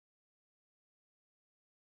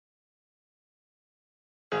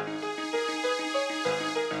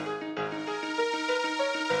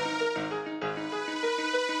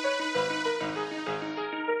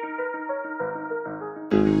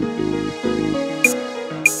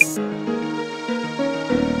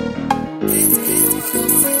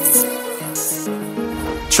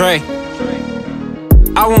Trey.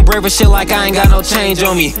 I won't brave for shit like I ain't got no change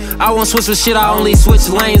on me. I won't switch with shit, I only switch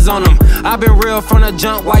lanes on them. I been real from the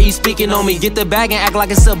jump, why you speaking on me? Get the bag and act like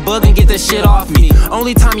it's a bug and get the shit off me.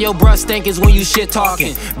 Only time your bruh stink is when you shit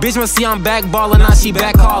talking. Bitch must see I'm back ballin', now she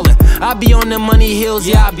back callin'. I be on them money hills,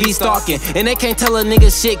 yeah, I be stalking. And they can't tell a nigga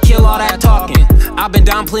shit, kill all that talking. I been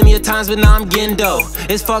down plenty of times, but now I'm getting dough.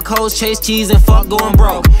 It's fuck hoes, chase cheese, and fuck going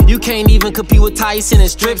broke. You can't even compete with Tyson and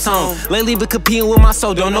strips home. Lately been competing with my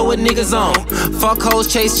soul, don't know what niggas on. Fuck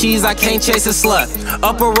hoes, chase cheese, I can't chase a slut.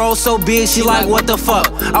 Upper roll so big, she like, what the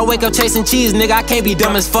fuck? I wake up chasing cheese, nigga, I can't be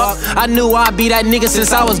dumb as fuck. I knew I'd be that nigga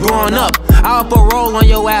since I was growing up. I upper roll on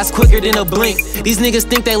your ass quicker than a blink. These niggas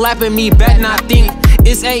think they lapping me back, not think.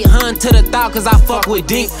 It's 800 to the thou, cause I fuck with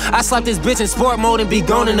Dink. I slap this bitch in sport mode and be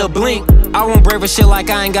gone in a blink. I won't brave for shit like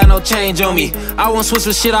I ain't got no change on me. I won't switch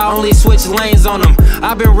with shit, I only switch lanes on them.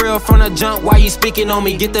 I been real from the jump, why you speaking on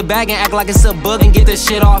me? Get the bag and act like it's a bug and get the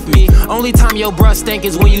shit off me. Only time your bruh stink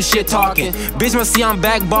is when you shit talking. Bitch must see I'm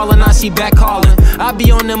back ballin', now she back callin'. I be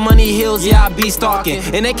on them money hills, yeah, I be stalking.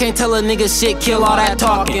 And they can't tell a nigga shit, kill all that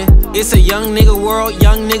talking. It's a young nigga world,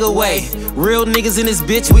 young nigga way. Real niggas in this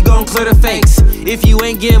bitch, we gon' clear the fakes. If you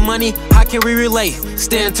ain't getting money, how can we relate?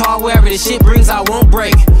 Stand tall wherever the shit brings, I won't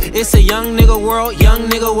break. It's a young nigga world, young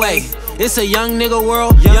nigga way. It's a young nigga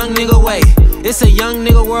world, young nigga way. It's a young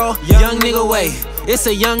nigga world, young nigga way. It's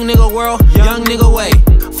a young nigga world, young nigga way.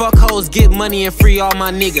 Fuck hoes, get money and free all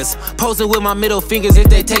my niggas. Posing with my middle fingers if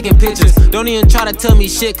they taking pictures. Don't even try to tell me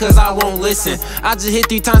shit cause I won't listen. I just hit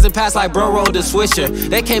 3 times and pass like bro rolled the swisher.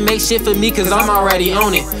 They can't make shit for me cause I'm already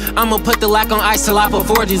on it. I'ma put the lack on ice till I put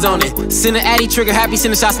 4Gs on it. Send an addy trigger happy,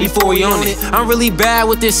 send the shots before we own it. I'm really bad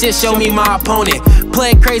with this shit, show me my opponent.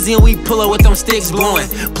 Play it crazy and we pull up with them sticks blowing.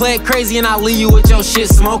 Play it crazy and I leave you with your shit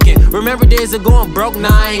smoking. Remember days of going broke, nah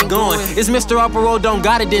I ain't going. It's Mr. Upper Roll, don't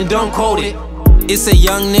got it then don't quote it. It's a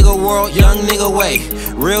young nigga world, young nigga way.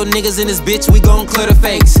 Real niggas in this bitch, we gon' clear the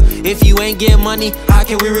fakes. If you ain't getting money, how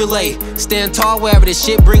can we relate? Stand tall wherever the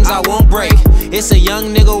shit brings, I won't break. It's a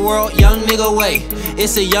young nigga world, young nigga way.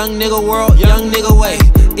 It's a young nigga world, young nigga way.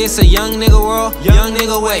 It's a young nigga world, young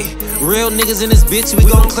nigga way. Real niggas in this bitch, we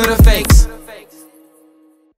gon' clear the fakes.